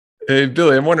Hey,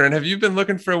 Billy, I'm wondering, have you been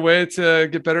looking for a way to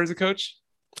get better as a coach?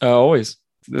 Always.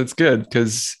 That's good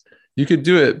because you could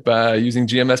do it by using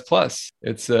GMS Plus.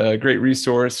 It's a great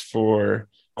resource for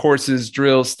courses,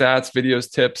 drills, stats,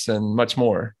 videos, tips, and much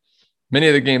more. Many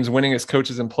of the game's winningest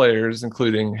coaches and players,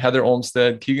 including Heather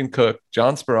Olmstead, Keegan Cook,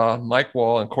 John Speraw, Mike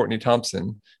Wall, and Courtney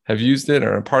Thompson, have used it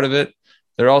or are a part of it.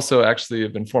 They're also actually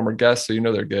have been former guests, so you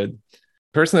know they're good.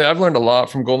 Personally, I've learned a lot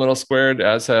from Gold Medal Squared,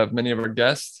 as have many of our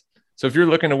guests. So if you're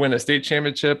looking to win a state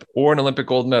championship or an Olympic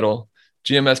gold medal,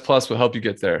 GMS Plus will help you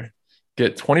get there.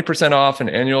 Get 20% off an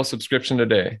annual subscription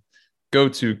today. Go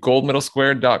to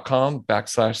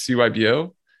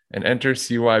goldmedalsquared.com/CYBO and enter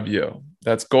CYBO.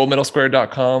 That's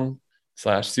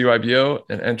goldmedalsquared.com/CYBO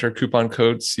and enter coupon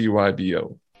code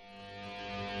CYBO.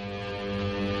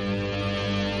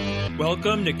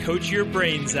 Welcome to Coach Your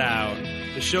Brains Out,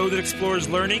 the show that explores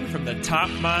learning from the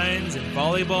top minds in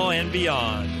volleyball and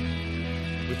beyond.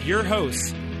 With your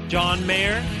hosts, John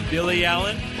Mayer, Billy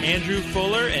Allen, Andrew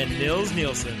Fuller, and Nils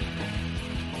Nielsen.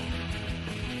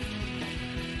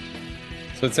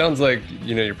 So it sounds like,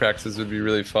 your practices would be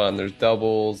really fun. There's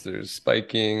doubles, there's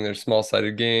spiking, there's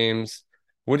small-sided games.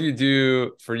 What do you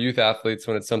do for youth athletes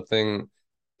when it's something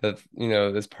that,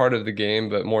 is part of the game,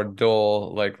 but more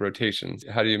dull, like rotations?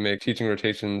 How do you make teaching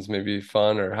rotations maybe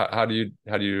fun, or how do you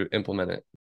implement it?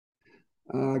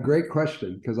 Great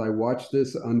question, because I watched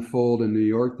this unfold in New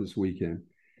York this weekend.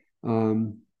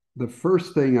 The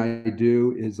first thing I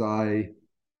do is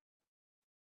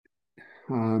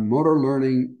motor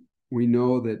learning. We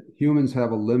know that humans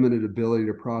have a limited ability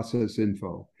to process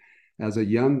info. As a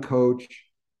young coach,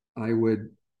 I would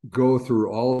go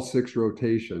through all 6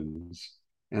 rotations,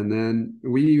 and then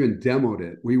we even demoed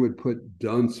it. We would put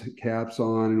dunce caps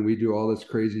on, and we do all this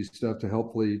crazy stuff to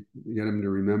hopefully get them to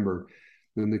remember.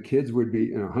 And the kids would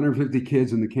be, 150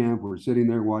 kids in the camp were sitting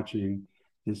there watching,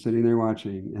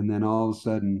 and then all of a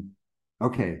sudden,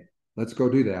 okay, let's go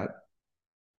do that.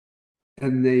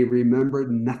 And they remembered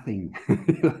nothing.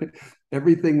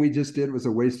 Everything we just did was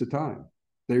a waste of time.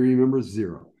 They remember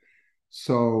 0.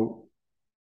 So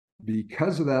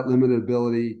because of that limited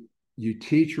ability, you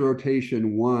teach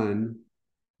rotation 1,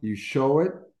 you show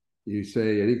it, you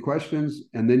say, any questions?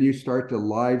 And then you start to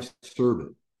live serve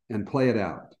it and play it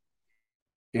out.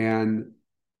 And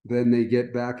then they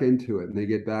get back into it, and they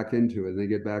get back into it, and they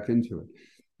get back into it.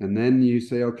 And then you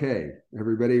say, okay,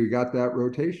 everybody, we got that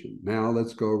rotation. Now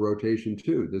let's go rotation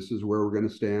 2. This is where we're going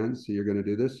to stand. So you're going to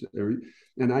do this.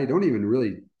 And I don't even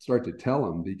really start to tell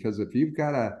them, because if you've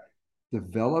got a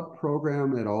developed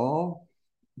program at all,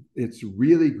 it's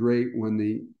really great when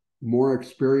the more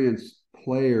experienced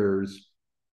players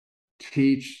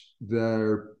teach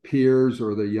their peers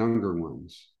or the younger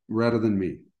ones rather than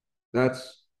me.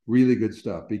 That's really good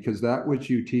stuff, because that which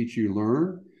you teach, you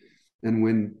learn. And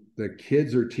when the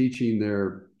kids are teaching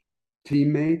their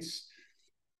teammates,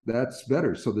 that's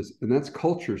better. And that's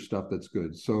culture stuff that's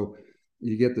good. So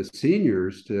you get the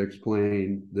seniors to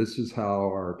explain, this is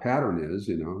how our pattern is,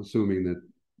 assuming that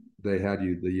they had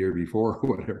you the year before or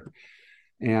whatever.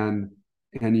 And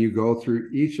you go through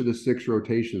each of the 6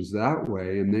 rotations that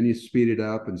way, and then you speed it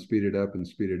up and speed it up and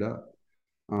speed it up.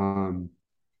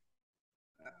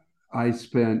 I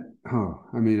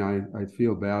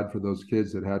feel bad for those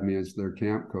kids that had me as their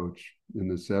camp coach in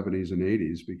the 70s and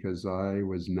 80s, because I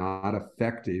was not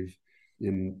effective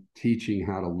in teaching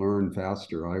how to learn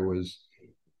faster. I was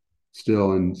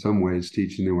still, in some ways,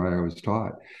 teaching the way I was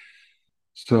taught.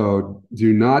 So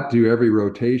do not do every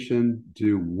rotation,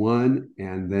 do 1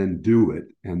 and then do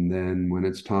it. And then when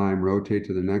it's time, rotate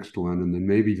to the next one, and then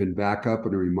maybe even back up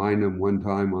and remind them 1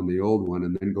 time on the old one,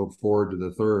 and then go forward to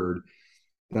the third.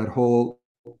 That whole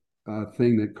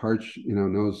thing that Karch,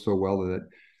 knows so well, that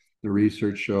the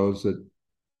research shows that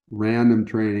random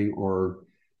training, or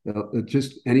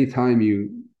just anytime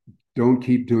you don't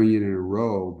keep doing it in a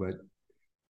row, but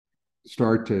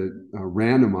start to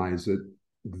randomize it,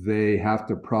 they have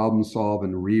to problem solve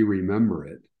and remember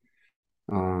it.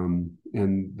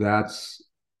 And that's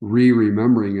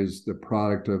remembering is the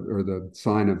product of, or the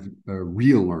sign of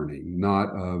real learning, not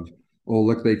of, oh,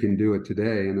 look, they can do it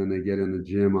today. And then they get in the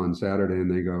gym on Saturday and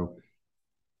they go,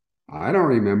 I don't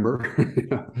remember,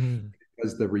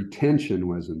 because the retention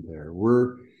wasn't there.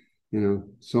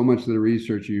 So much of the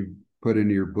research you put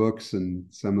into your books and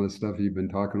some of the stuff you've been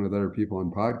talking with other people on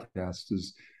podcasts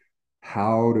is,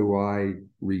 how do I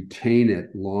retain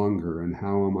it longer, and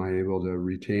how am I able to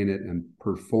retain it and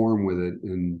perform with it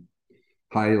in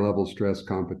high level stress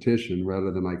competition,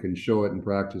 rather than I can show it in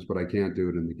practice, but I can't do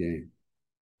it in the game.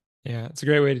 Yeah, it's a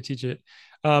great way to teach it.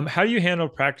 How do you handle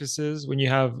practices when you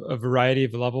have a variety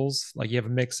of levels? Like you have a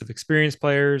mix of experienced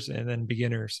players and then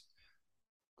beginners?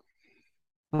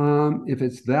 If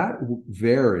it's that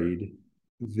varied,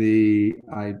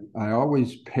 I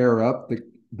always pair up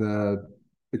the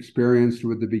experienced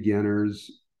with the beginners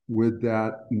with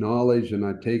that knowledge, and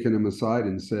I've taken them aside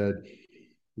and said,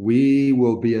 we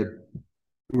will be a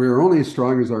we're only as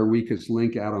strong as our weakest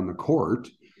link out on the court.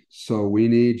 So we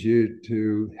need you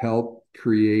to help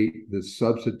create the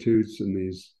substitutes and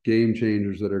these game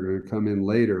changers that are going to come in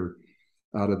later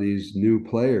out of these new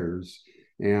players.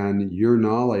 And your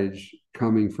knowledge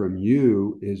coming from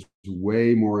you is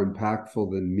way more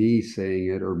impactful than me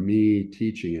saying it or me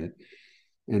teaching it.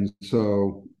 And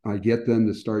so I get them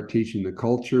to start teaching the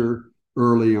culture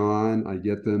early on. I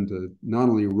get them to not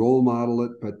only role model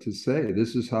it, but to say,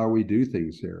 this is how we do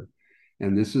things here.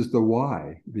 And this is the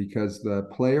why, because the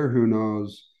player who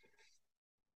knows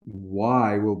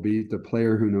why will beat the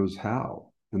player who knows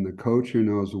how. And the coach who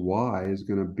knows why is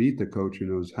going to beat the coach who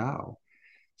knows how.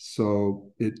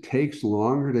 So it takes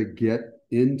longer to get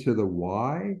into the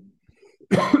why,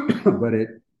 but it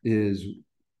is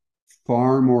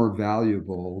far more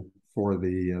valuable for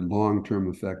the long-term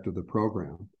effect of the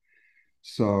program.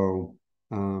 So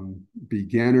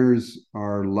beginners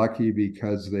are lucky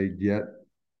because they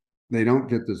don't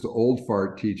get this old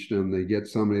fart teach them. They get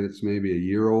somebody that's maybe a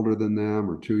year older than them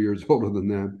or 2 years older than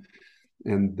them.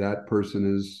 And that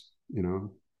person is,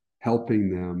 helping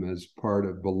them as part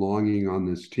of belonging on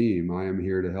this team. I am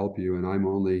here to help you. And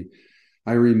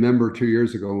I remember 2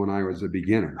 years ago when I was a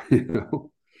beginner,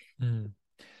 Mm.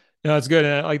 No, it's good.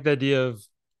 And I like the idea of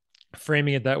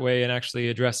framing it that way and actually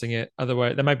addressing it.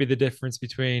 Otherwise, that might be the difference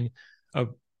between a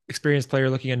experienced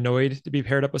player looking annoyed to be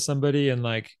paired up with somebody and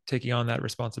like taking on that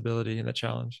responsibility and the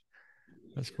challenge.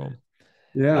 That's cool.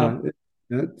 Yeah,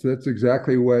 that's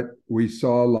exactly what we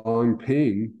saw. Long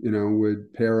Ping,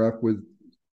 would pair up with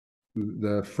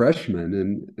the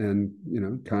freshmen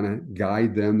and kind of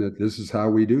guide them that this is how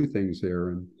we do things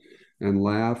here and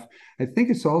laugh. I think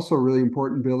it's also really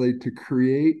important, Billy, to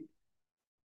create.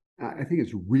 I think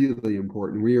it's really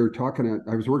important.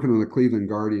 I was working on the Cleveland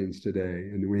Guardians today,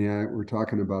 and we're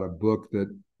talking about a book that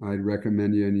I'd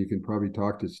recommend you, and you can probably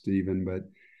talk to Stephen, but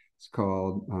it's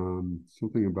called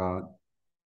something about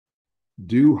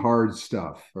do hard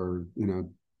stuff or,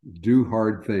 do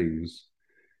hard things.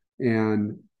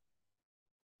 And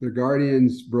the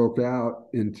Guardians broke out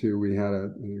we had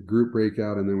a group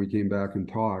breakout, and then we came back and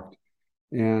talked.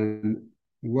 And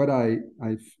what I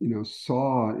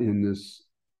saw in this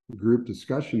group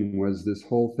discussion was this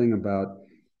whole thing about,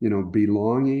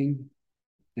 belonging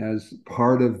as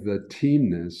part of the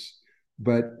teamness,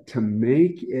 but to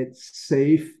make it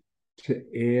safe to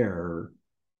err,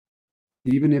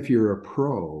 even if you're a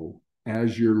pro,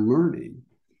 as you're learning.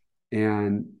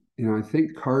 And, I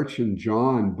think Karch and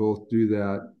John both do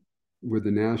that with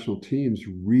the national teams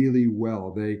really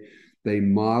well. They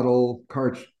model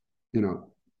Karch,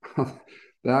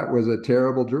 that was a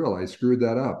terrible drill. I screwed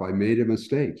that up. I made a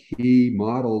mistake. He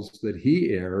models that he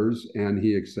errs and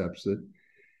he accepts it.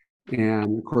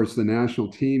 And of course, the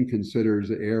national team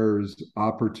considers errors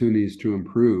opportunities to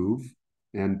improve.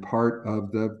 And part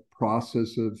of the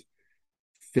process of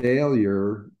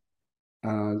failure,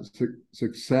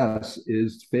 success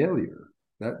is failure.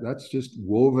 That's just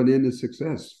woven into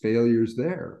success. Failure's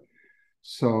there.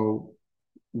 So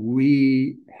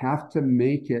we have to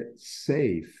make it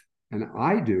safe. And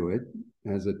I do it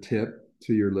as a tip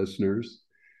to your listeners.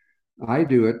 I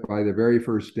do it by the very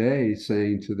first day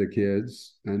saying to the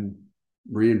kids and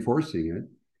reinforcing it,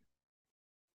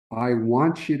 I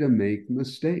want you to make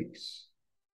mistakes.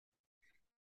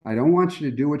 I don't want you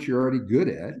to do what you're already good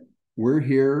at. We're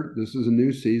here. This is a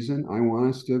new season. I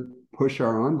want us to push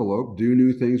our envelope, do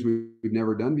new things we've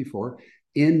never done before.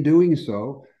 In doing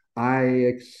so, I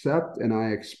accept and I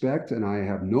expect and I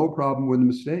have no problem with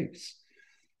mistakes.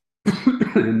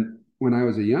 And when I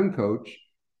was a young coach,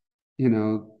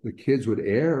 the kids would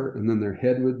err and then their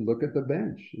head would look at the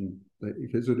bench and the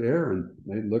kids would err and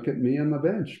they'd look at me on the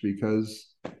bench because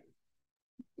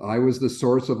I was the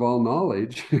source of all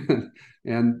knowledge.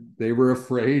 And they were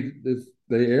afraid if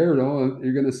they erred,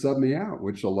 you're going to sub me out,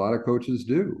 which a lot of coaches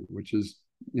do, which is,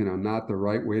 not the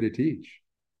right way to teach.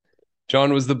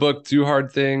 John, was the book Do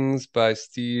Hard Things by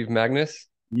Steve Magnus?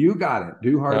 You got it.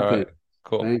 Do Hard Things. Right.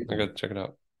 Cool. I got to check it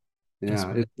out.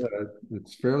 Yeah,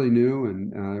 it's fairly new,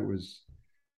 and it was,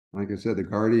 like I said, the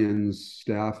Guardians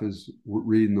staff is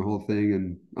reading the whole thing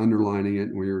and underlining it,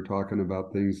 and we were talking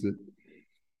about things that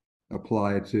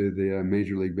apply to the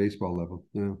Major League Baseball level.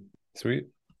 Yeah, sweet.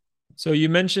 So you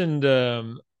mentioned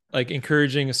like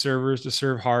encouraging servers to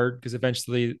serve hard because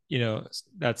eventually,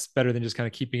 that's better than just kind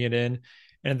of keeping it in.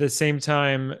 And at the same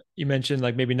time, you mentioned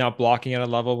like maybe not blocking at a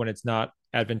level when it's not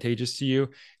advantageous to you.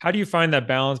 How do you find that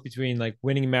balance between like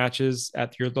winning matches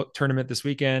at your tournament this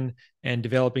weekend and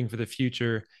developing for the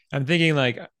future? I'm thinking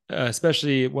like,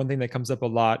 especially one thing that comes up a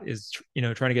lot is,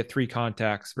 trying to get 3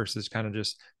 contacts versus kind of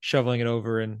just shoveling it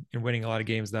over and winning a lot of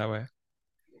games that way.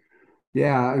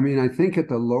 Yeah, I mean, I think at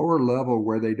the lower level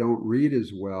where they don't read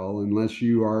as well, unless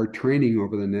you are training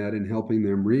over the net and helping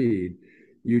them read,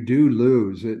 you do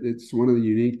lose. It's one of the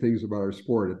unique things about our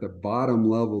sport. At the bottom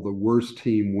level, the worst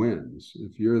team wins.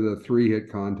 If you're the 3-hit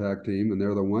contact team and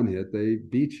they're the 1-hit, they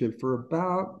beat you for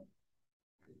about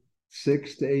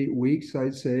 6 to 8 weeks,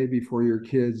 I'd say, before your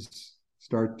kids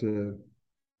start to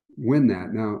win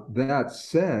that. Now, that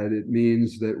said, it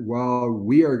means that while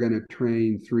we are going to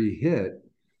train 3-hit,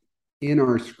 in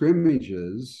our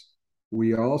scrimmages,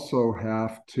 we also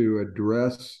have to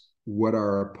address what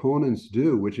our opponents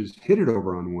do, which is hit it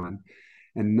over on 1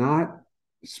 and not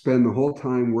spend the whole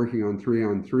time working on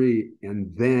 3-on-3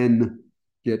 and then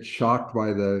get shocked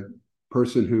by the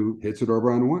person who hits it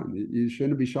over on 1. You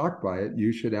shouldn't be shocked by it.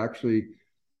 You should actually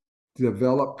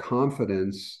develop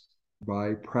confidence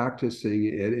by practicing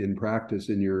it in practice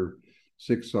in your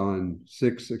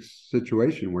 6-on-6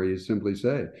 situation where you simply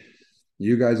say,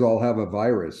 you guys all have a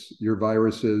virus. Your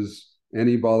virus is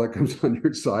any ball that comes on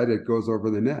your side, it goes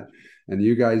over the net. And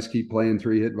you guys keep playing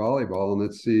 3-hit volleyball and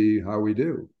let's see how we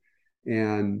do.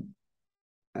 And,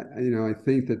 I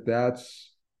think that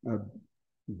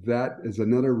is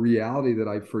another reality that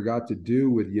I forgot to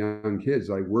do with young kids.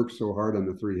 I work so hard on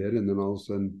the 3-hit, and then all of a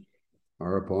sudden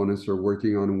our opponents are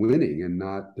working on winning and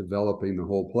not developing the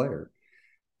whole player.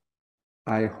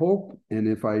 I hope, and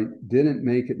if I didn't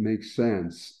make it make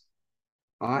sense,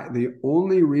 the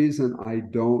only reason I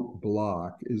don't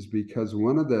block is because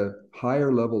one of the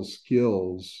higher level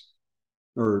skills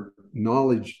or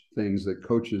knowledge things that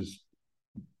coaches,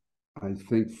 I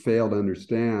think, fail to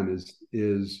understand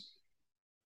is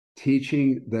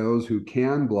teaching those who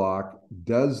can block,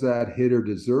 does that hitter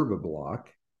deserve a block?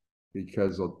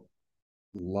 Because a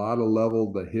lot of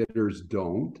level the hitters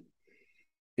don't.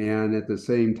 And at the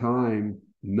same time,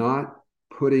 not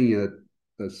putting a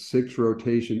 6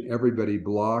 rotation, everybody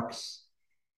blocks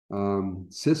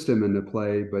system into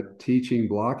play, but teaching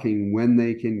blocking when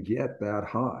they can get that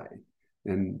high.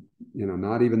 And,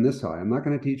 not even this high. I'm not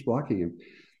going to teach blocking.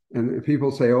 And people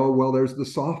say, oh, well, there's the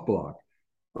soft block.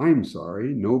 I'm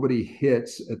sorry. Nobody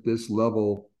hits at this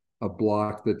level a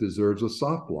block that deserves a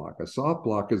soft block. A soft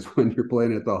block is when you're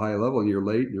playing at the high level and you're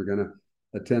late and you're going to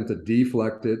attempt to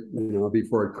deflect it,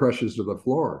 before it crushes to the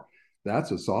floor.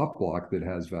 That's a soft block that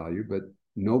has value, but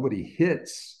nobody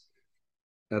hits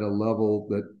at a level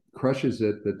that crushes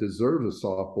it that deserves a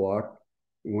soft block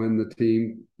when the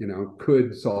team,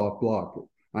 could soft block.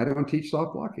 I don't teach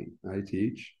soft blocking. I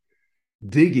teach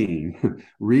digging,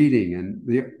 reading. And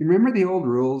remember the old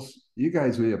rules? You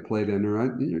guys may have played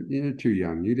under, you're too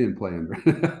young. You didn't play under.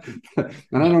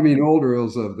 And I don't mean old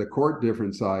rules of the court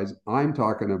different size. I'm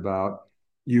talking about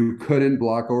you couldn't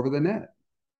block over the net.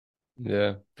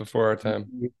 Yeah, before our time.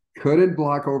 You couldn't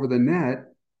block over the net.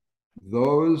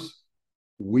 Those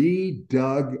we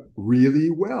dug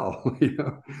really well,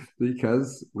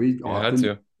 because we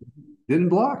often didn't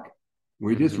block.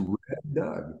 We just red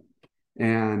dug.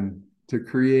 And to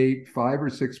create 5 or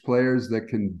 6 players that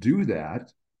can do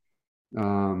that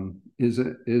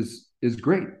is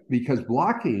great, because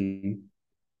blocking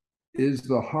is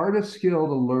the hardest skill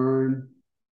to learn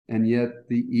and yet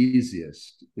the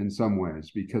easiest in some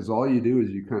ways, because all you do is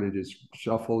you kind of just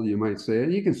shuffle, you might say,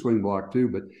 and you can swing block too,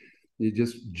 but you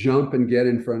just jump and get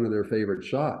in front of their favorite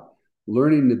shot.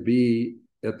 Learning to be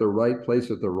at the right place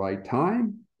at the right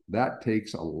time, that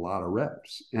takes a lot of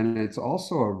reps. And it's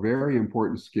also a very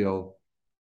important skill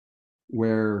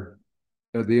where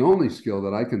the only skill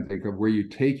that I can think of where you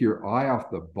take your eye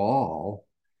off the ball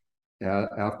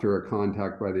after a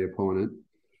contact by the opponent,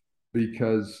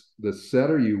 because the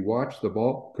setter, you watch the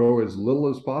ball go as little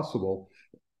as possible,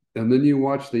 and then you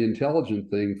watch the intelligent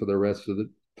thing for the rest of the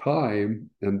time.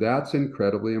 And that's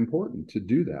incredibly important to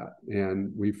do that.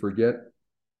 And we forget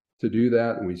to do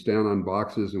that, and we stand on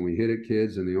boxes and we hit at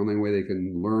kids, and the only way they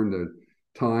can learn the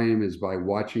time is by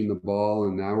watching the ball.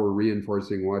 And now we're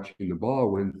reinforcing watching the ball,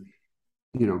 when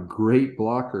great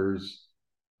blockers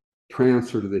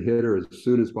transfer to the hitter as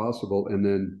soon as possible and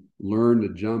then learn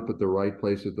to jump at the right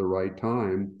place at the right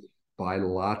time by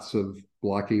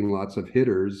blocking lots of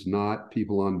hitters, not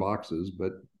people on boxes,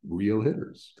 but real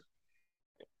hitters.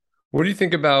 What do you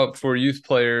think about for youth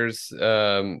players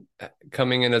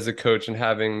coming in as a coach and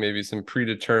having maybe some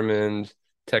predetermined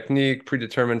technique,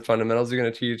 predetermined fundamentals you're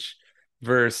going to teach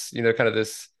versus, kind of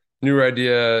this newer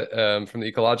idea from the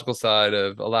ecological side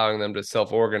of allowing them to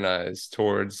self-organize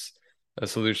towards a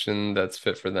solution that's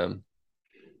fit for them?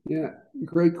 Yeah,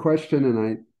 great question,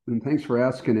 and thanks for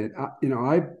asking it.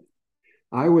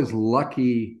 I was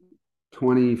lucky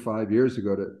 25 years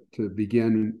ago to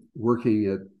begin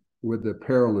working with the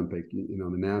Paralympic, the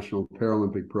National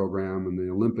Paralympic Program and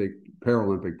the Olympic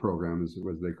Paralympic Program is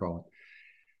what they call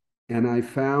it. And I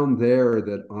found there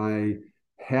that I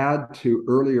had to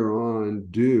earlier on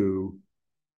do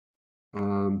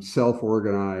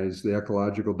self-organize the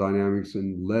ecological dynamics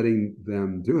and letting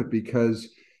them do it, because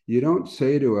you don't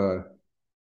say to a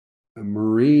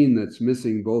Marine that's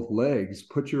missing both legs,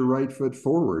 put your right foot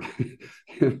forward.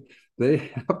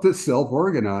 They have to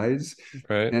self-organize,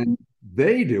 Right. and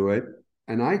they do it.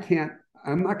 And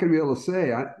I'm not going to be able to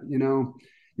say,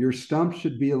 your stump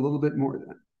should be a little bit more.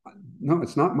 No,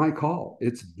 it's not my call.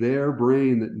 It's their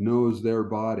brain that knows their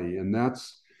body. And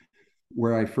that's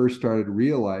where I first started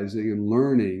realizing and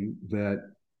learning that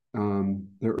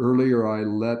the earlier I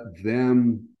let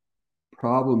them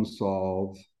problem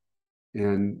solve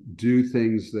and do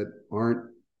things that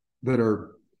are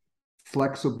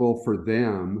flexible for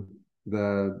them,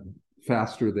 the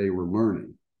faster they were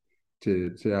learning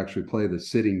to actually play the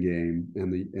sitting game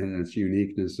and its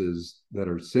uniquenesses that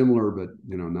are similar but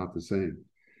not the same.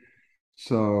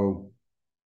 So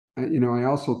I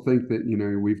also think that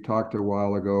we've talked a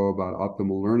while ago about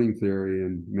optimal learning theory,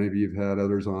 and maybe you've had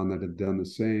others on that have done the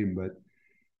same. But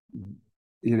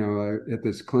at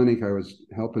this clinic, I was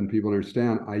helping people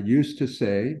understand. I used to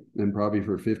say, and probably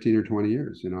for 15 or 20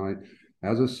 years,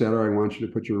 as a setter, I want you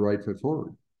to put your right foot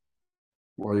forward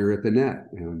while you're at the net.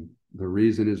 And the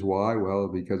reason is why? Well,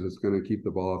 because it's going to keep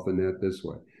the ball off the net this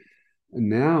way. And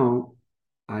now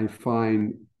I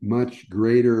find much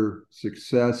greater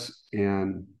success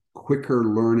and quicker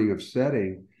learning of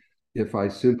setting if I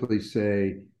simply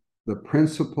say, the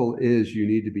principle is you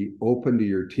need to be open to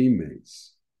your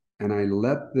teammates. And I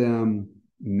let them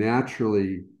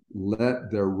naturally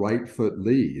let their right foot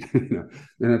lead. And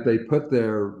if they put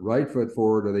their right foot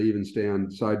forward or they even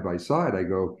stand side by side, I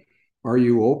go, are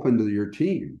you open to your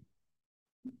team?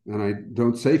 And I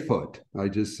don't say foot. I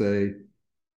just say,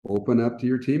 open up to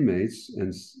your teammates,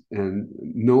 and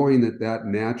knowing that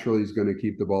naturally is going to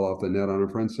keep the ball off the net on a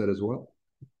front set as well.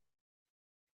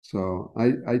 So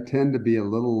I tend to be a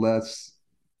little less.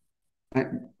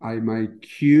 My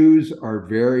cues are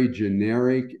very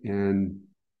generic and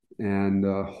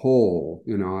whole.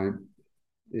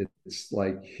 It's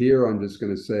like here I'm just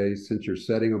going to say, since you're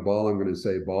setting a ball, I'm going to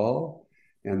say ball.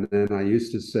 And then I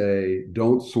used to say,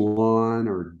 don't swan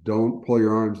or don't pull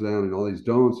your arms down and all these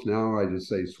don'ts. Now I just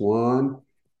say swan,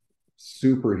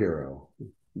 superhero.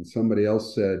 And somebody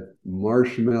else said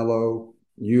marshmallow,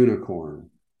 unicorn.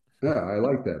 Yeah, I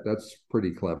like that. That's pretty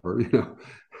clever.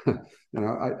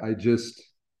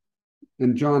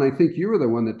 And John, I think you were the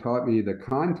one that taught me the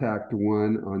contact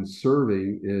one on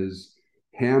serving is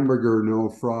hamburger, no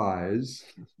fries.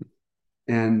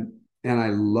 And I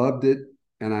loved it.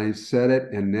 And I said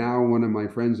it, and now one of my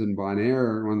friends in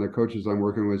Bonaire, one of the coaches I'm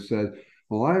working with, said,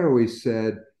 well, I always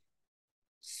said,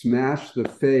 smash the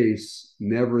face,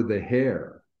 never the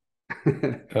hair.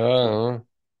 Oh,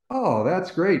 oh, that's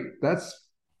great. That's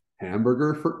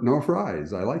hamburger for no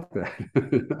fries. I like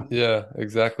that. yeah,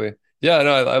 exactly. Yeah,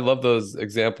 no, I love those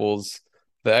examples.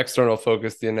 The external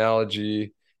focus, the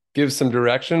analogy gives some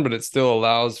direction, but it still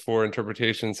allows for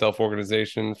interpretation,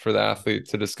 self-organization for the athlete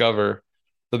to discover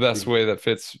the best way that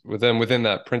fits with them within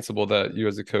that principle that you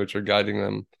as a coach are guiding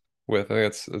them with. I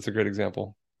think that's a great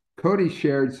example. Cody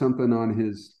shared something on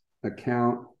his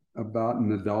account about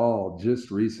Nadal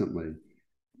just recently.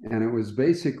 And it was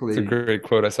basically... It's a great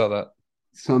quote. I saw that.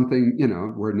 Something,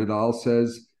 where Nadal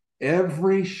says,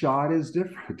 every shot is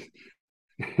different.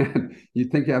 And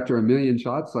you'd think after a million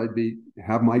shots, I'd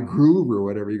have my groove or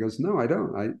whatever. He goes, no, I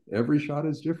don't. Every shot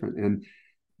is different. And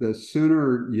the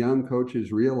sooner young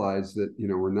coaches realize that,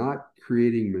 we're not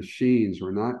creating machines,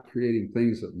 we're not creating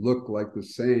things that look like the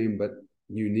same, but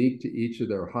unique to each of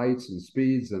their heights and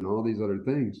speeds and all these other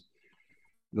things,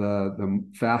 the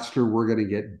faster we're going to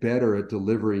get better at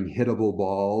delivering hittable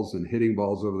balls and hitting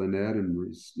balls over the net. And,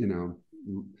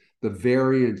 the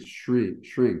variance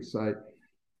shrinks.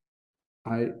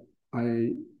 I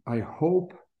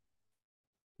hope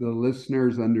the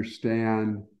listeners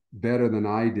understand better than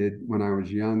I did when I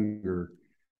was younger,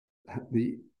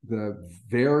 the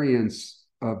variance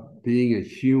of being a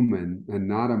human and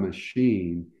not a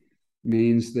machine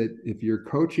means that if you're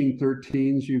coaching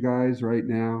 13s, you guys right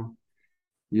now,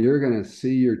 you're going to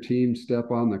see your team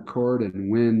step on the court and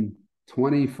win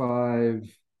 25-5.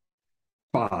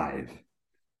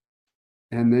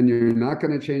 And then you're not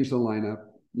going to change the lineup.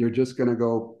 You're just going to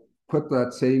go put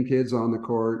that same kids on the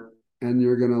court and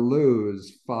you're going to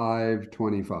lose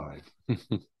 5-25.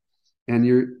 And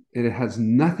it has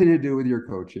nothing to do with your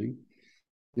coaching.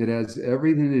 It has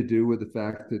everything to do with the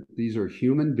fact that these are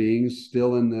human beings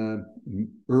still in the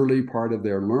early part of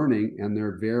their learning, and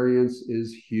their variance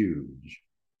is huge.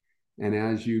 And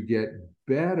as you get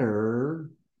better,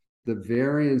 the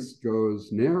variance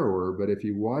goes narrower. But if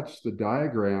you watch the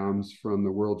diagrams from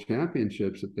the World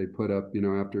Championships that they put up,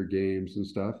 after games and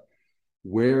stuff,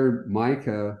 where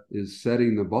Micah is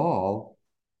setting the ball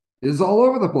is all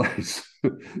over the place,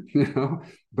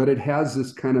 but it has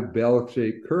this kind of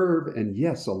bell-shaped curve. And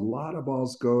yes, a lot of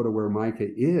balls go to where Micah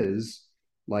is,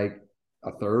 like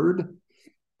a third,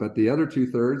 but the other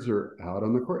 2/3 are out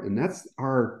on the court. And that's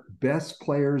our best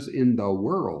players in the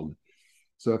world.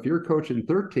 So if you're coaching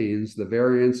 13s, the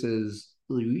variance is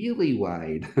really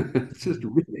wide. It's just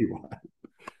really wide.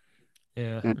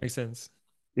 Yeah, makes sense.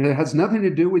 It has nothing to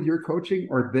do with your coaching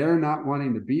or they're not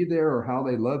wanting to be there or how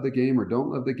they love the game or don't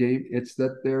love the game. It's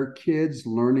that they're kids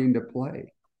learning to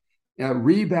play.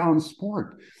 Rebound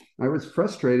sport. I was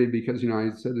frustrated because,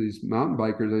 I said to these mountain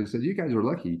bikers, I said, you guys are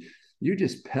lucky. You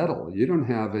just pedal. You don't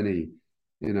have any,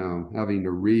 having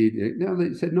to read. No,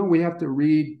 they said, no, we have to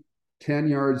read 10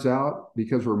 yards out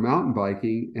because we're mountain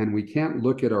biking and we can't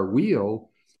look at our wheel.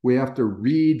 We have to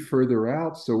read further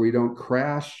out so we don't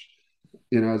crash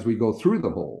as we go through the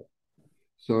hole.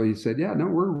 So he said, yeah, no,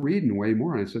 we're reading way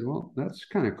more. And I said, well, that's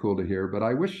kind of cool to hear, but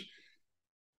I wish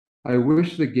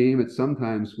the game at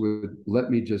sometimes would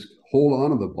let me just hold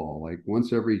on to the ball, like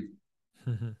once every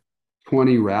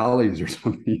 20 rallies or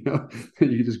something,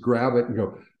 you just grab it and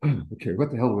go, oh, okay,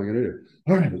 what the hell am I going to do?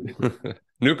 All right.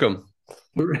 Nuke 'em.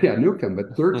 Yeah, nuke 'em.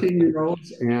 But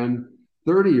 13-year-olds and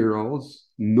 30-year-olds,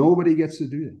 nobody gets to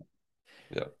do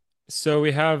that. Yeah. So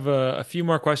we have a few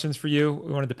more questions for you.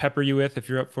 We wanted to pepper you with, if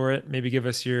you're up for it. Maybe give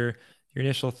us your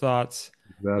initial thoughts.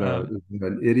 Is that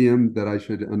an idiom that I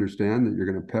should understand, that you're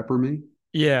going to pepper me?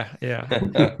 Yeah.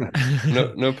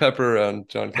 No pepper around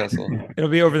John Kessel. It'll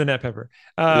be over the net pepper.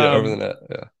 Yeah, over the net.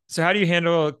 Yeah. So how do you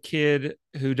handle a kid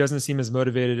who doesn't seem as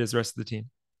motivated as the rest of the team?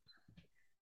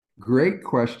 Great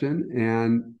question.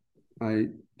 And I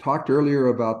talked earlier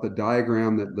about the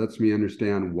diagram that lets me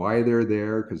understand why they're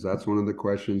there, because that's one of the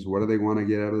questions. What do they want to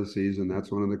get out of the season?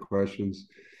 That's one of the questions.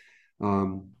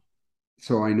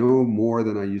 So I know more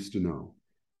than I used to know.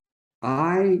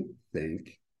 I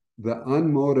think the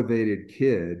unmotivated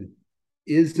kid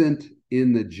isn't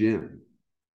in the gym.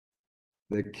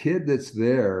 The kid that's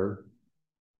there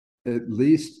at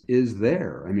least is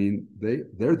there. I mean,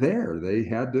 they're there. They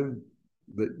had to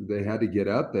get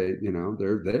up.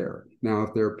 They're there. Now,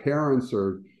 if their parents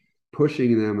are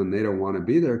pushing them and they don't want to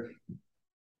be there,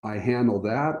 I handle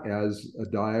that as a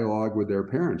dialogue with their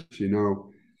parents.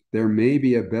 There may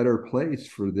be a better place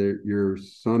for your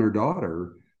son or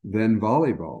daughter than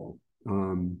volleyball.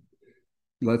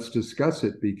 Let's discuss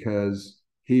it, because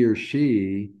he or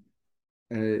she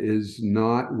is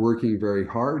not working very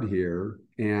hard here.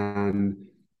 And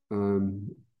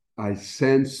I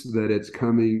sense that it's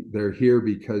coming. They're here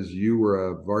because you were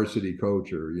a varsity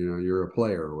coach, or, you're a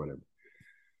player or whatever.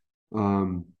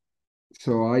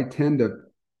 So I tend to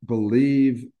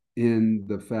believe in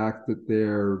the fact that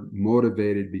they're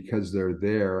motivated because they're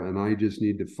there. And I just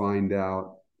need to find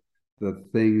out the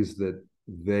things that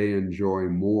they enjoy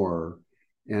more.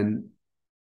 And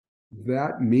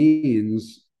that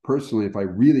means, personally, if I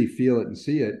really feel it and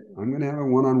see it, I'm going to have a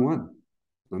one-on-one.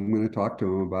 I'm going to talk to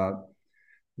them about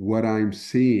what I'm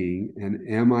seeing and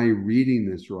am I reading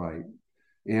this right?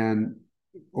 And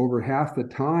over half the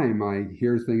time I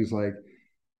hear things like,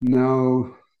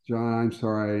 no, John, I'm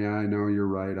sorry. I know you're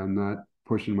right. I'm not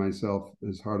pushing myself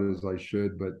as hard as I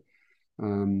should, but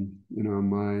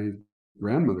my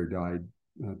grandmother died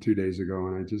 2 days ago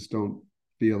and I just don't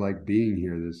feel like being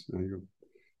here. I go,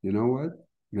 you know what?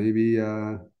 Maybe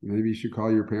you should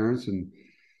call your parents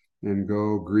and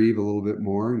go grieve a little bit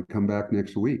more and come back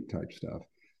next week type stuff.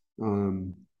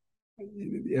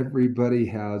 Everybody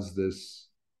has this,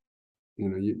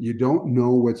 you don't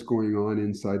know what's going on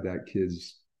inside that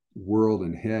kid's world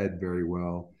and head very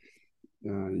well.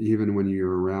 Even when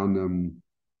you're around them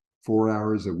 4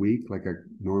 hours a week, like a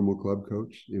normal club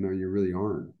coach, you really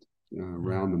aren't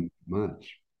around them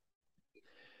much.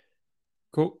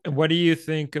 Cool. And what do you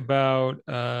think about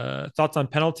thoughts on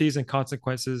penalties and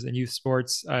consequences in youth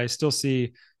sports? I still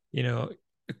see,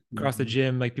 across the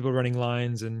gym, like people running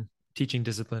lines and teaching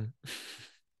discipline.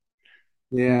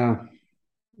 Yeah.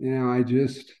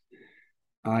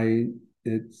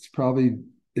 It's probably,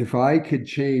 if I could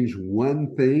change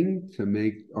one thing to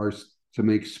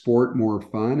make sport more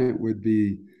fun, it would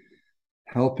be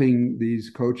helping these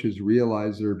coaches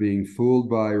realize they're being fooled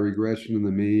by regression in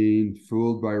the mean,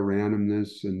 fooled by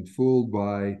randomness, and fooled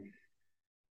by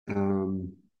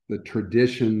the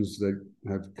traditions that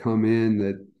have come in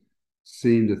that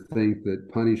seem to think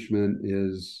that punishment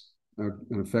is an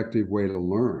effective way to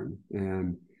learn.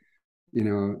 And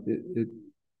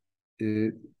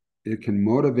it can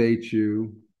motivate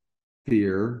you,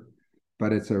 fear,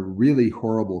 but it's a really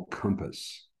horrible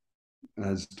compass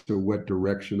as to what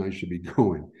direction I should be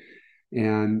going.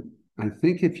 And I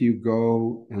think if you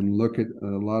go and look at a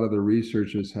lot of the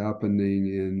research that's happening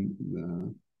in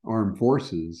the armed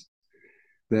forces,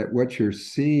 that what you're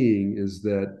seeing is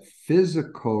that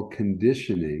physical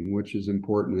conditioning, which is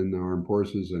important in the armed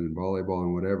forces and in volleyball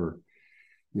and whatever,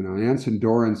 Anson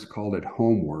Dorrance called it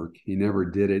homework. He never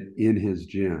did it in his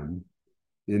gym,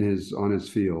 on his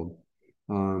field.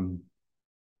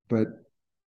 But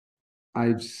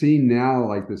I've seen now,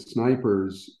 like the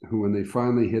snipers who, when they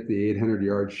finally hit the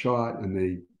 800-yard shot and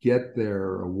they get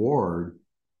their award,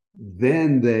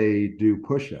 then they do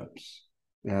push-ups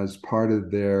as part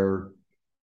of their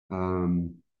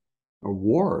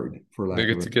award, for lack of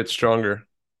They get to get stronger.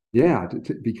 Yeah,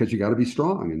 because you got to be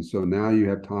strong. And so now you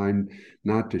have time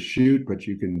not to shoot, but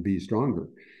you can be stronger.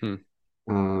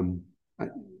 I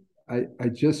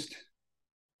just,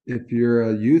 if you're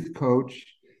a youth coach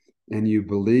and you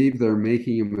believe they're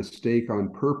making a mistake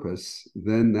on purpose,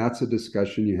 then that's a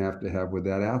discussion you have to have with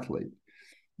that athlete.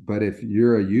 But if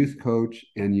you're a youth coach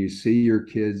and you see your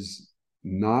kids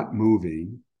not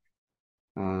moving,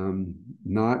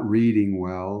 not reading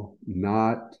well,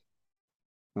 not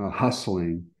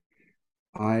hustling,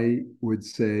 I would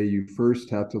say you first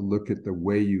have to look at the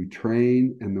way you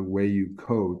train and the way you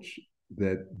coach,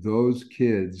 that those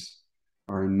kids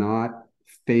are not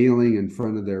failing in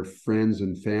front of their friends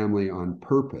and family on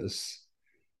purpose.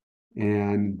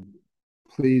 And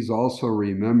please also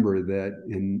remember that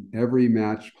in every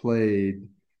match played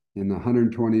in the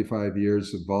 125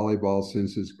 years of volleyball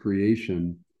since its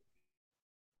creation,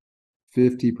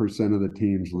 50% of the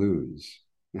teams lose.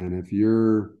 And if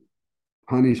you're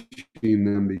punishing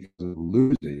them because of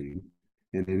losing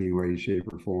in any way,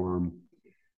 shape, or form,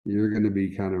 you're going to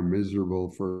be kind of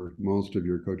miserable for most of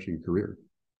your coaching career.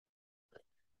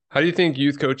 How do you think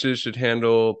youth coaches should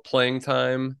handle playing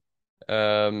time?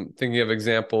 Thinking of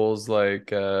examples like,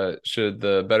 should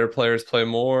the better players play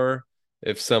more?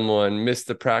 If someone missed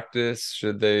the practice,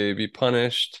 should they be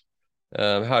punished?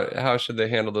 How should they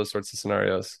handle those sorts of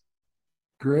scenarios?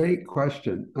 Great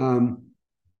question.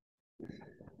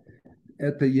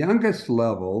 At the youngest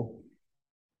level,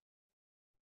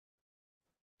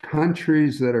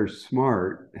 countries that are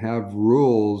smart have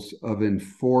rules of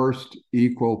enforced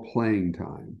equal playing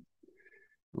time,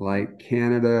 like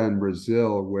Canada and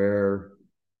Brazil, where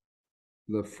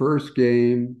the first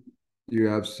game you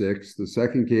have 6, the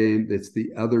second game it's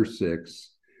the other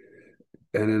 6,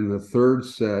 and in the third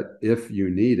set, if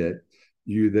you need it,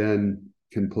 you then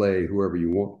can play whoever you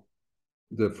want.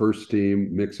 The first team,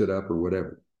 mix it up or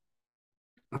whatever.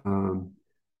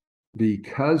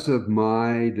 Because of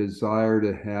my desire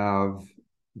to have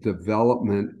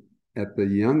development at the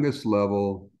youngest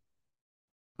level,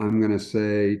 I'm going to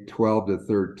say 12 to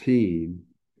 13,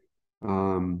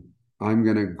 I'm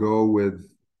going to go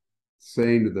with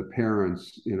saying to the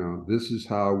parents, this is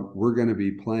how we're going to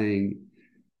be playing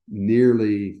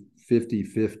nearly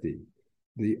 50-50.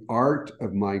 The art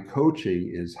of my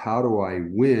coaching is how do I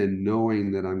win,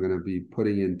 knowing that I'm going to be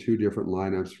putting in 2 different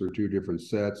lineups for 2 different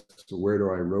sets. So where do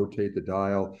I rotate the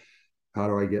dial? How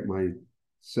do I get my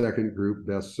second group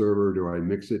best server? Do I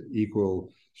mix it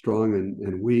equal strong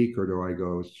and weak, or do I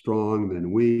go strong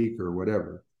then weak, or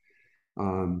whatever?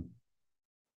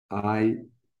 I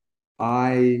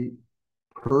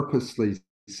purposely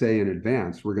say in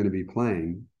advance, we're going to be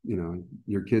playing,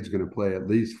 your kid's going to play at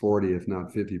least 40, if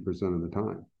not 50% of the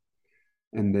time.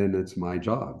 And then it's my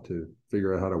job to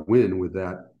figure out how to win with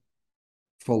that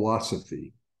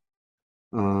philosophy.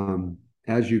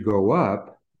 As you go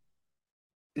up,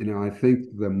 I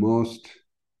think the most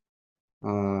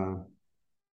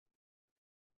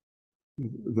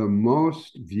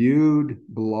viewed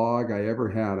blog I ever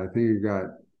had, I think it got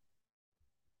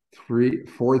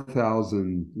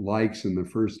 4,000 likes in the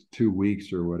first 2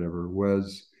 weeks or whatever,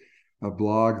 was a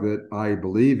blog that I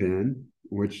believe in,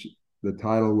 which the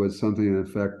title was something in the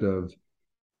effect of,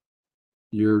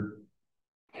 you're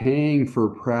paying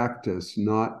for practice,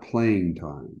 not playing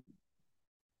time.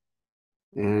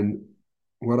 And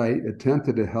what I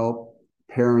attempted to help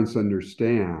parents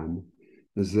understand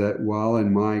is that while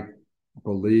in my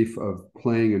belief of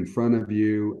playing in front of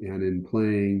you and in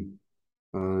playing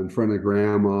in front of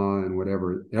grandma and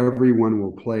whatever, everyone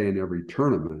will play in every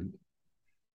tournament,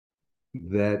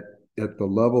 that at the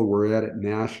level we're at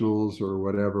nationals or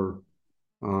whatever,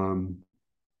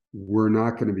 we're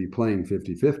not going to be playing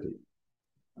 50-50.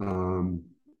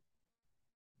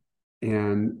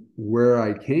 And where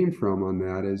I came from on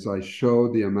that is I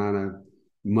showed the amount of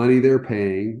money they're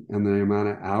paying and the amount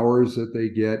of hours that they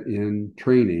get in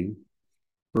training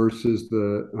versus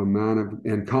the amount of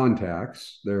and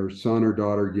contacts their son or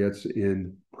daughter gets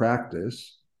in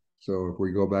practice. So if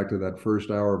we go back to that first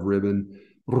hour of ribbon,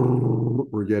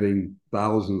 we're getting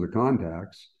thousands of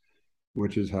contacts,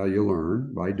 which is how you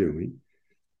learn, by doing.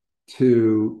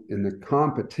 To in the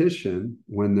competition,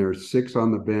 when there's 6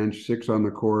 on the bench, 6 on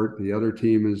the court, the other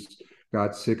team has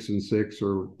got 6 and 6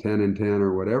 or 10 and 10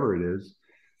 or whatever it is,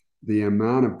 the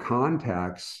amount of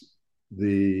contacts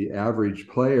the average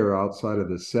player outside of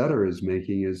the setter is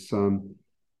making is some,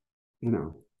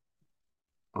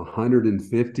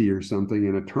 150 or something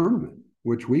in a tournament,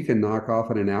 which we can knock off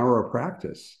in an hour of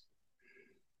practice.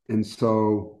 And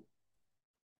so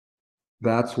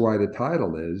that's why the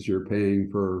title is you're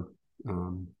paying for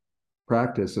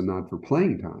practice and not for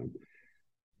playing time.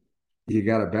 You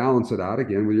got to balance it out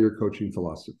again with your coaching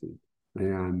philosophy.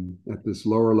 And at this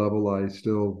lower level, I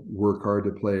still work hard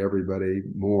to play everybody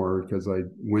more because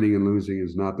winning and losing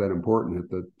is not that important at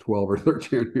the 12 or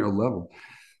 13-year-old level.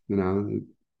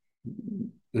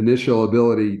 Initial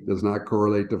ability does not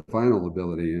correlate to final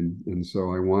ability. And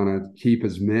so I want to keep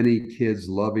as many kids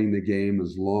loving the game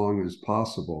as long as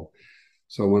possible.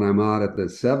 So when I'm out at the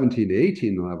 17 to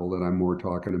 18 level that I'm more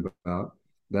talking about,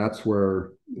 that's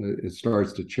where it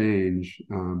starts to change.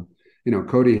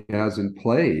 Cody hasn't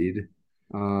played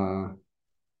a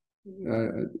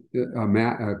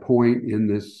point in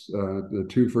the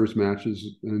 2 first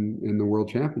matches in the World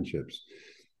Championships.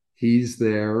 He's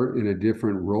there in a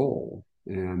different role.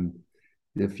 And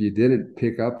if you didn't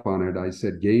pick up on it, I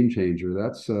said game changer.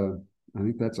 I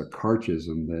think that's a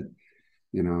Karchism that,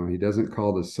 he doesn't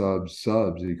call the subs,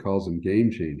 he calls them game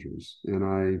changers. And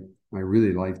I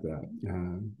really like that.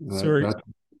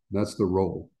 That's the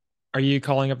role. Are you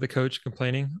calling up the coach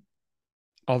complaining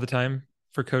all the time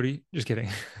for Cody? Just kidding.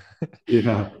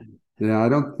 Yeah. I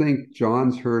don't think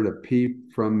John's heard a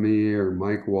peep from me or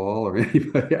Mike Wall or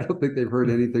anybody. I don't think they've heard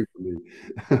anything from me.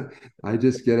 I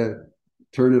just get to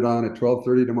turn it on at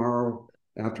 12:30 tomorrow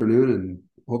afternoon and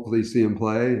hopefully see him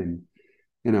play. And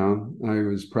I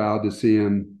was proud to see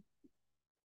him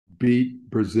beat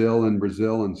Brazil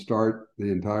and start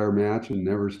the entire match and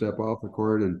never step off the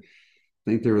court. And I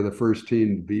think they were the first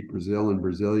team to beat Brazil and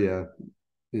Brasilia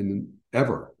in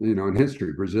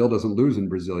history. Brazil doesn't lose in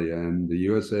Brasilia, and the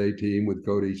USA team with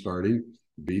Cody starting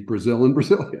beat Brazil and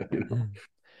Brasilia.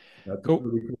 That's cool. A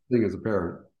really cool thing as a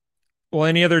parent. Well,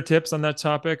 any other tips on that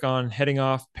topic on heading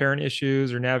off parent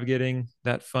issues or navigating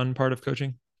that fun part of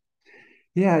coaching?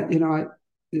 Yeah,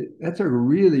 that's a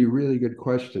really, really good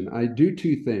question. I do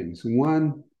 2 things.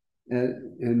 One,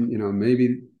 and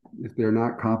maybe if they're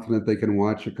not confident, they can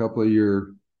watch a couple of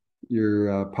your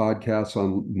podcasts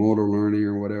on motor learning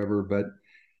or whatever. But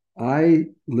I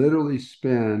literally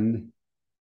spend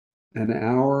an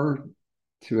hour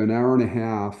to an hour and a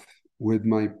half with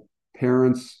my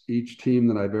parents, each team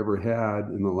that I've ever had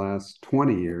in the last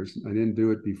 20 years. I didn't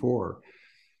do it before,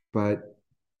 but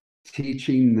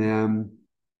teaching them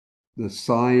the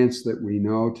science that we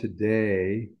know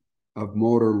today of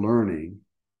motor learning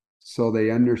so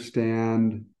they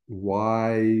understand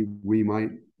why we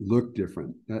might look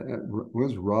different. What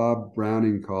was Rob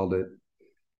Browning called it?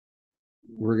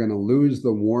 We're going to lose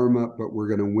the warm-up, but we're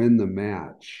going to win the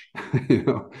match.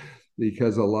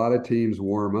 Because a lot of teams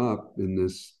warm up in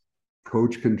this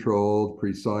coach-controlled,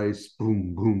 precise,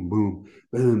 boom, boom, boom,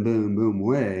 boom, boom, boom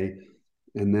way.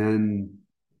 And then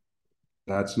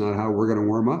that's not how we're going to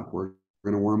warm up. We're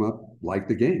going to warm up like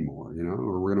the game more,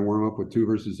 or we're going to warm up with 2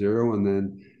 versus 0. And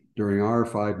then during our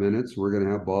 5 minutes, we're going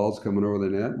to have balls coming over the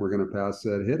net. We're going to pass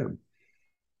that, hit them.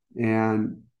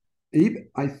 And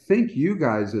I think you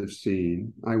guys have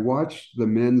seen, I watched the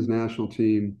men's national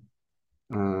team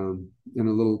in a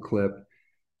little clip.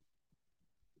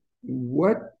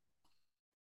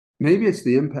 Maybe it's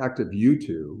the impact of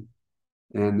YouTube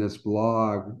and this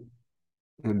blog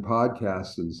and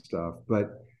podcasts and stuff,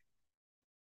 but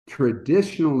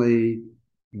traditionally,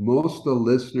 most of the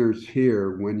listeners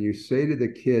here, when you say to the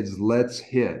kids, let's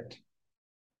hit,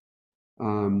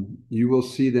 you will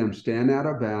see them stand out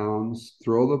of bounds,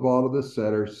 throw the ball to the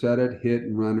setter, set it, hit,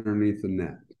 and run underneath the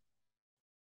net.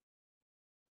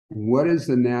 What is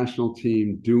the national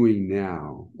team doing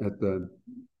now at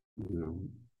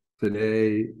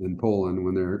today in Poland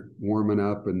when they're warming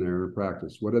up and they're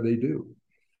practice? What do?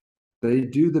 they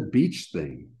do the beach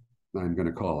thing, I'm going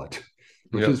to call it,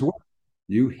 which Yep. is what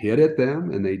you hit at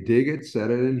them and they dig it,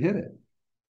 set it, and hit it.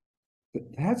 But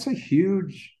that's a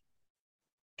huge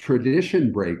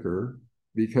tradition breaker,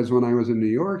 because when I was in New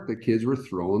York, the kids were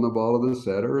throwing the ball to the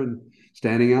setter and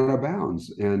standing out of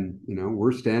bounds. And,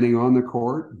 we're standing on the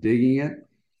court, digging it.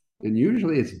 And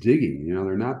usually it's digging,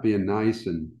 they're not being nice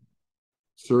and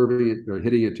serving it or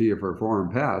hitting it to you for a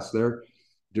foreign pass. They're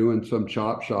doing some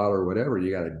chop shot or whatever.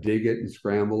 You got to dig it and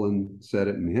scramble and set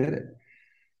it and hit it.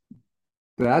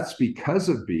 That's because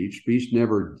of Beach. Beach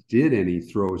never did any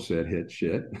throw, set, hit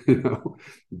shit,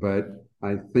 But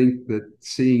I think that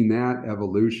seeing that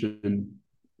evolution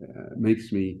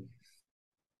makes me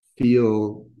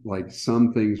feel like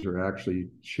some things are actually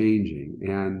changing.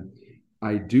 And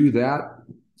I do that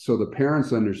so the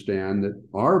parents understand that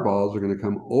our balls are going to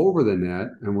come over the net,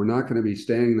 and we're not going to be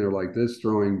standing there like this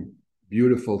throwing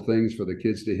beautiful things for the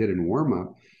kids to hit and warm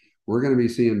up. We're going to be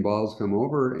seeing balls come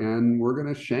over, and we're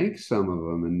going to shank some of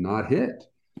them and not hit.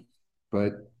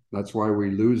 But that's why we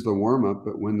lose the warm up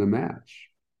but win the match.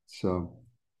 So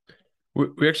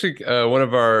we actually, one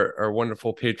of our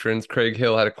wonderful patrons, Craig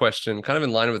Hill, had a question kind of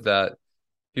in line with that.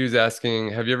 He was asking,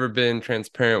 have you ever been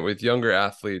transparent with younger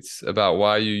athletes about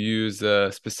why you use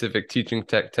a specific teaching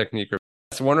technique? Or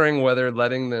wondering whether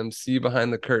letting them see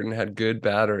behind the curtain had good,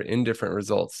 bad, or indifferent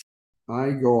results.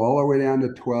 I go all the way down to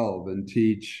 12 and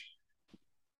teach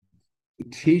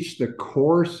the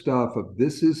core stuff of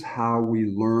this is how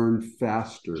we learn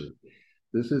faster.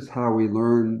 This is how we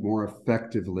learn more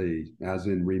effectively, as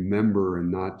in remember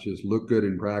and not just look good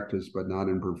in practice, but not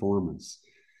in performance,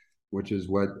 which is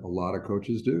what a lot of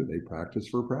coaches do. They practice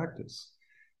for practice,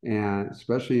 and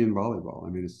especially in volleyball. I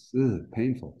mean, it's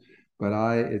painful, but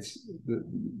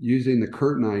using the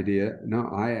curtain idea. No,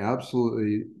 I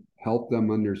absolutely help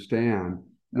them understand.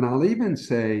 And I'll even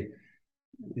say,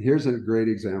 here's a great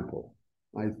example,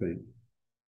 I think.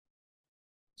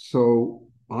 So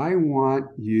I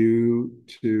want to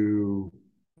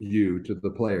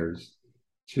the players,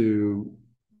 to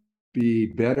be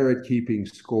better at keeping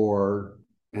score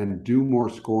and do more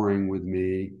scoring with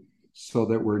me, so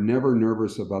that we're never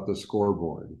nervous about the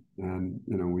scoreboard. And,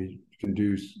 we can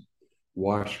do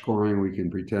wash scoring. We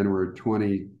can pretend we're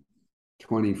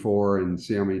 20-24 and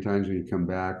see how many times we can come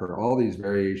back, or all these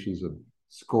variations of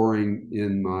scoring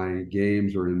in my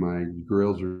games or in my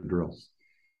drills.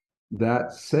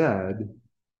 That said,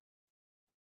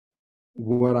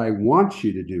 what I want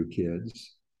you to do,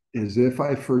 kids, is if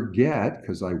I forget,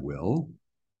 because I will,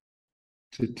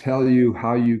 to tell you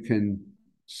how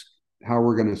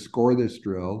we're going to score this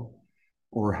drill,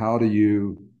 or how do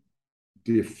you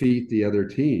defeat the other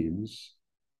teams.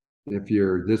 If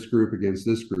you're this group against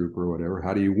this group or whatever,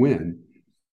 how do you win?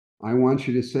 I want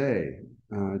you to say,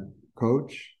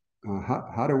 Coach,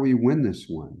 how do we win this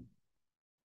one?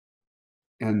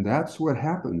 And that's what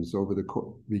happens over the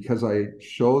course, because I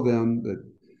show them that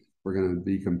we're going to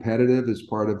be competitive as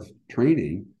part of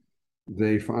training.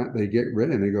 They get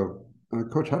ready and they go,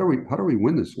 Coach, how do we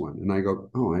win this one? And I go,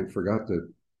 oh, I forgot to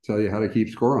tell you how to keep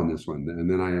score on this one. And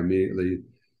then I immediately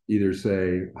either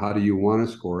say, how do you want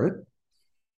to score it?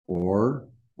 Or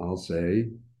I'll say,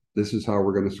 this is how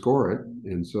we're going to score it.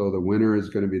 And so the winner is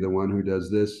going to be the one who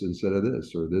does this instead of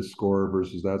this, or this score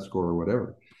versus that score, or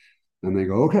whatever. And they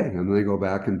go, okay. And then they go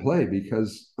back and play,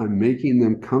 because I'm making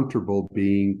them comfortable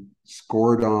being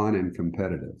scored on and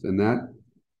competitive. And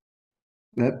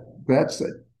that's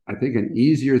I think an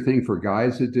easier thing for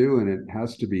guys to do. And it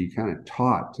has to be kind of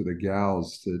taught to the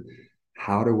gals to,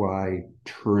 how do I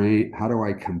train? How do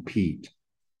I compete?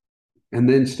 And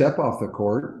then step off the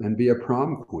court and be a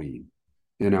prom queen.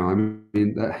 I'm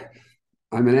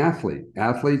an athlete.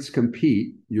 Athletes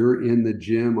compete. You're in the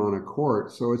gym on a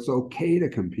court, so it's okay to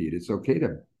compete. It's okay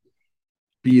to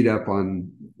beat up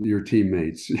on your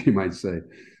teammates, you might say.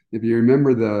 If you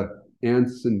remember the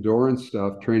Anson Dorrance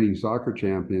stuff, Training Soccer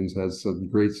Champions has some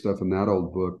great stuff in that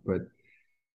old book. But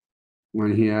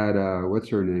when he had, what's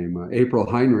her name? April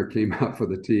Heinrich came out for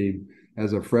the team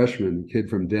as a freshman, kid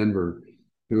from Denver,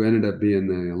 who ended up being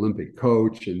the Olympic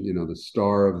coach and, the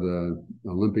star of the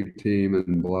Olympic team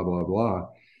and blah, blah, blah.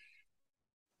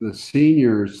 The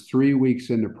seniors, 3 weeks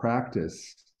into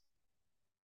practice,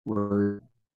 were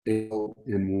able,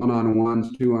 in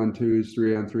one-on-ones, 2-on-2s,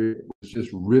 3-on-3, was just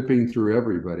ripping through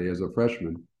everybody as a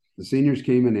freshman. The seniors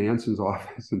came into Anson's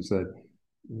office and said,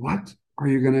 what are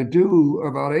you going to do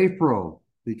about April?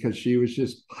 Because she was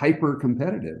just hyper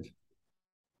competitive.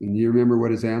 And you remember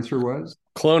what his answer was?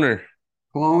 Clone her.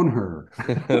 Clone her.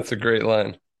 That's a great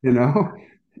line.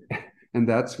 And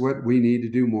that's what we need to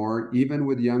do more, even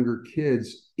with younger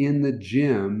kids in the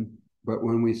gym. But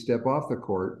when we step off the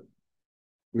court,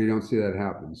 We don't see that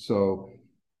happen. So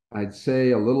I'd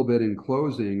say a little bit in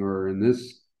closing, or in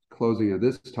this closing of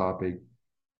this topic,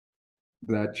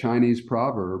 that Chinese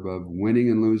proverb of winning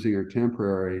and losing are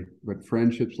temporary, but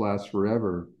friendships last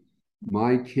forever.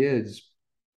 My kids,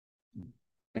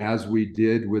 as we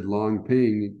did with Long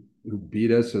Ping, who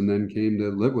beat us and then came to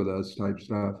live with us type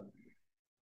stuff,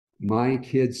 my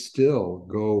kids still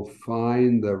go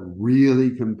find the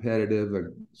really competitive,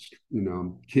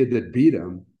 kid that beat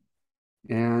them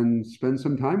and spend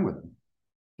some time with them.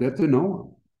 Get to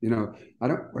know them.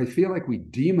 I feel like we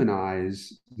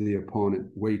demonize the opponent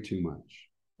way too much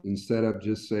instead of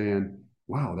just saying,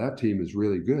 wow, that team is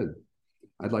really good.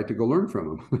 I'd like to go learn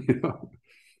from them,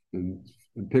 and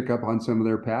pick up on some of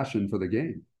their passion for the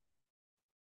game.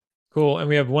 Cool. And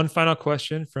we have one final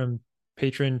question from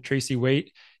patron Tracy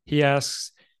Waite. He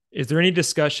asks, is there any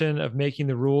discussion of making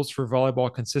the rules for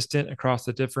volleyball consistent across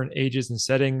the different ages and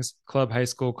settings? Club, high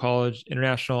school, college,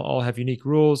 international, all have unique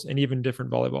rules and even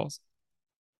different volleyballs.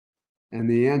 And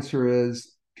the answer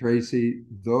is, Tracy,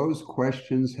 those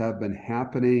questions have been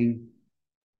happening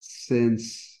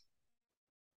since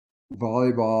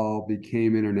volleyball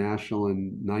became international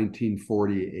in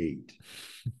 1948.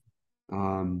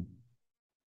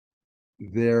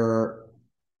 There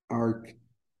are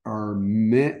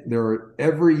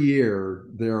every year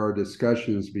there are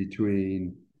discussions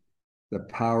between the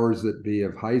powers that be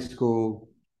of high school,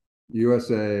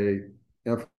 USA,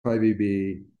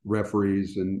 FIVB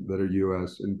referees and that are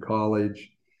US, and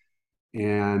college,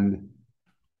 and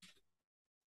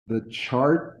the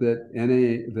chart that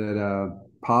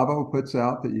Pavo puts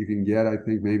out that you can get, I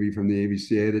think maybe from the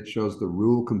AVCA, that shows the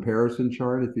rule comparison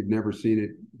chart. If you've never seen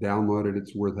it, download it.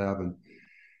 It's worth having.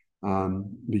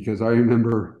 Because I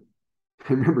remember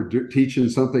teaching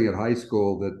something at high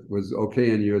school that was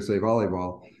okay in USA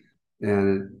Volleyball,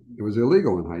 and it was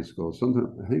illegal in high school.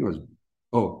 I think it was,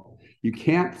 you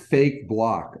can't fake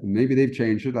block. Maybe they've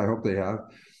changed it. I hope they have.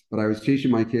 But I was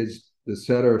teaching my kids, the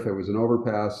setter, if it was an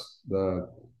overpass, the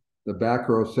back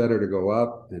row setter to go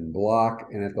up and block,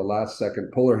 and at the last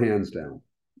second, pull her hands down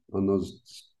on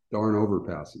those darn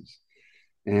overpasses.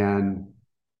 And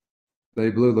they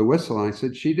blew the whistle. And I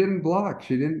said, she didn't block.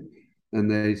 She didn't.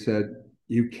 And they said,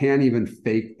 you can't even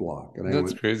fake block. And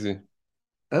That's crazy.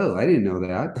 Oh, I didn't know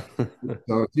that.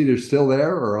 So it's either still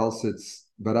there or else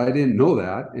but I didn't know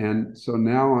that. And so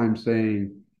now I'm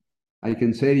saying, I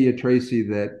can say to you, Tracy,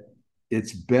 that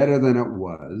it's better than it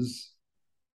was,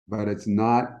 but it's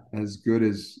not as good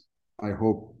as I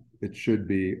hope it should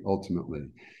be ultimately.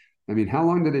 I mean, how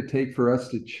long did it take for us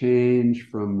to change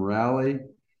from rally?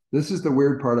 This is the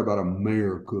weird part about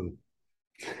America.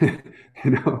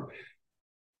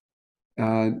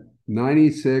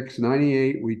 96,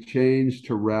 98, we changed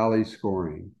to rally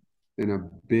scoring in a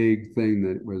big thing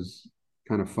that was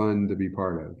kind of fun to be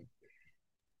part of.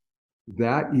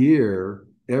 That year,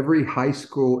 every high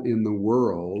school in the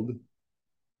world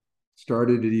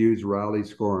started to use rally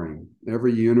scoring.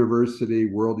 Every university,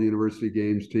 World University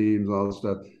Games teams, all this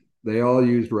stuff, they all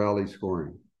used rally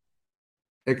scoring,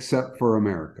 except for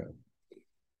America.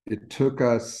 It took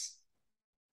us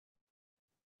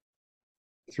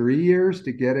 3 years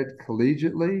to get it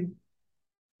collegiately,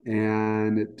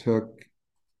 and it took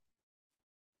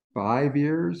 4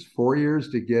 years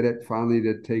to get it finally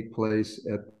to take place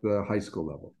at the high school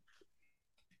level.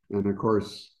 And of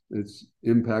course, it's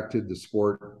impacted the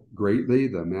sport greatly.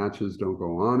 The matches don't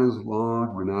go on as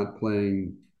long. We're not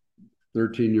playing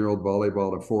 13-year-old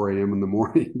volleyball at 4 a.m. in the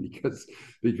morning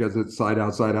because it's side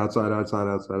out, side out, side out, side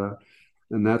out, side out.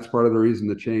 And that's part of the reason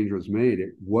the change was made.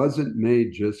 It wasn't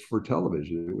made just for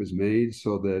television. It was made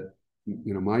so that,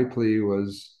 my plea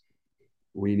was,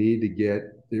 we need to get,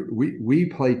 we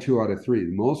play 2 out of 3.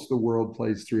 Most of the world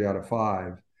plays 3 out of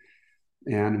 5.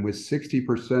 And with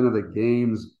 60% of the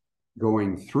games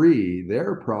going 3,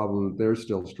 their problem that they're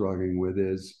still struggling with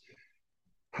is,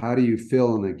 how do you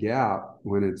fill in the gap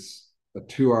when it's a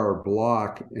 2-hour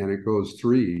block and it goes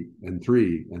 3 and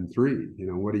 3 and 3?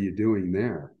 What are you doing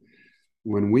there?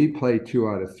 When we play 2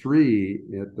 out of 3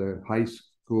 at the high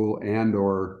school and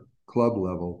or club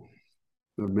level,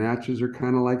 the matches are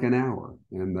kind of like an hour,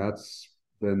 and that's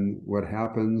been what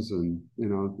happens. And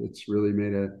it's really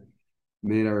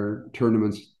made our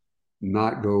tournaments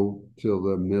not go till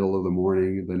the middle of the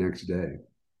morning the next day.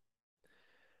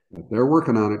 But they're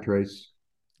working on it, Trace,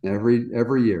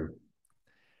 every year.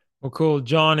 Well, cool,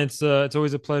 John. It's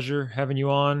always a pleasure having you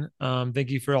on. Thank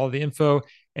you for all the info.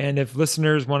 And if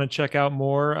listeners want to check out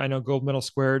more, I know Gold Medal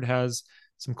Squared has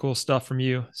some cool stuff from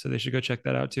you, so they should go check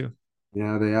that out too.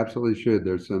 Yeah, they absolutely should.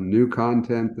 There's some new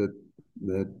content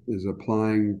that is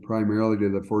applying primarily to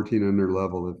the 14 under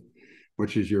level.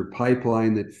 which is your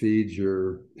pipeline that feeds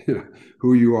your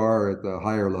who you are at the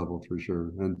higher level for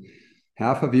sure. And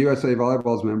half of USA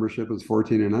Volleyball's membership is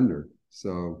 14 and under.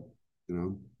 So,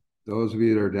 those of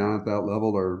you that are down at that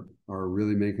level are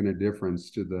really making a difference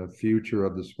to the future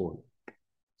of the sport.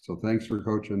 So thanks for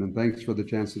coaching, and thanks for the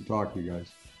chance to talk to you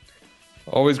guys.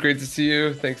 Always great to see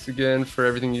you. Thanks again for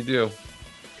everything you do.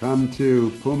 Come to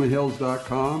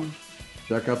pumahills.com,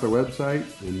 check out the website,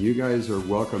 and you guys are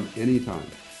welcome anytime.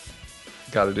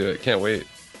 Got to do it. Can't wait.